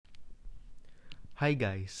Hi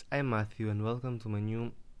guys, I'm Matthew and welcome to my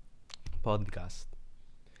new podcast.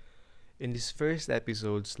 In this first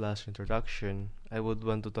episode slash introduction, I would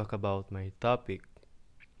want to talk about my topic.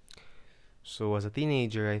 So as a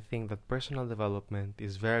teenager, I think that personal development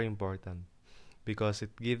is very important because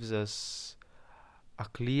it gives us a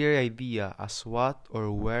clear idea as what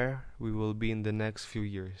or where we will be in the next few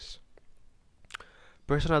years.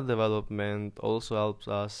 Personal development also helps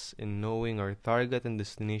us in knowing our target and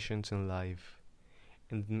destinations in life,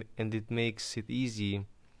 and it makes it easy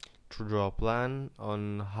to draw a plan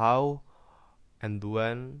on how and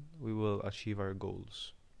when we will achieve our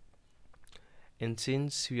goals. And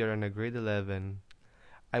since we are in a grade 11,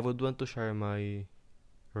 I would want to share my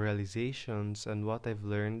realizations and what I've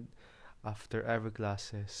learned after every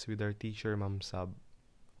classes with our teacher Ma'am Sab,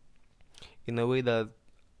 in a way that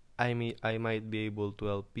I might be able to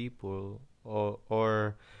help people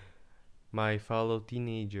or my fellow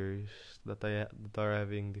teenagers that are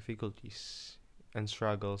having difficulties and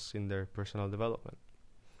struggles in their personal development.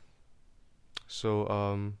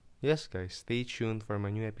 So yes guys, stay tuned for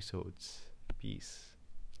my new episodes. Peace.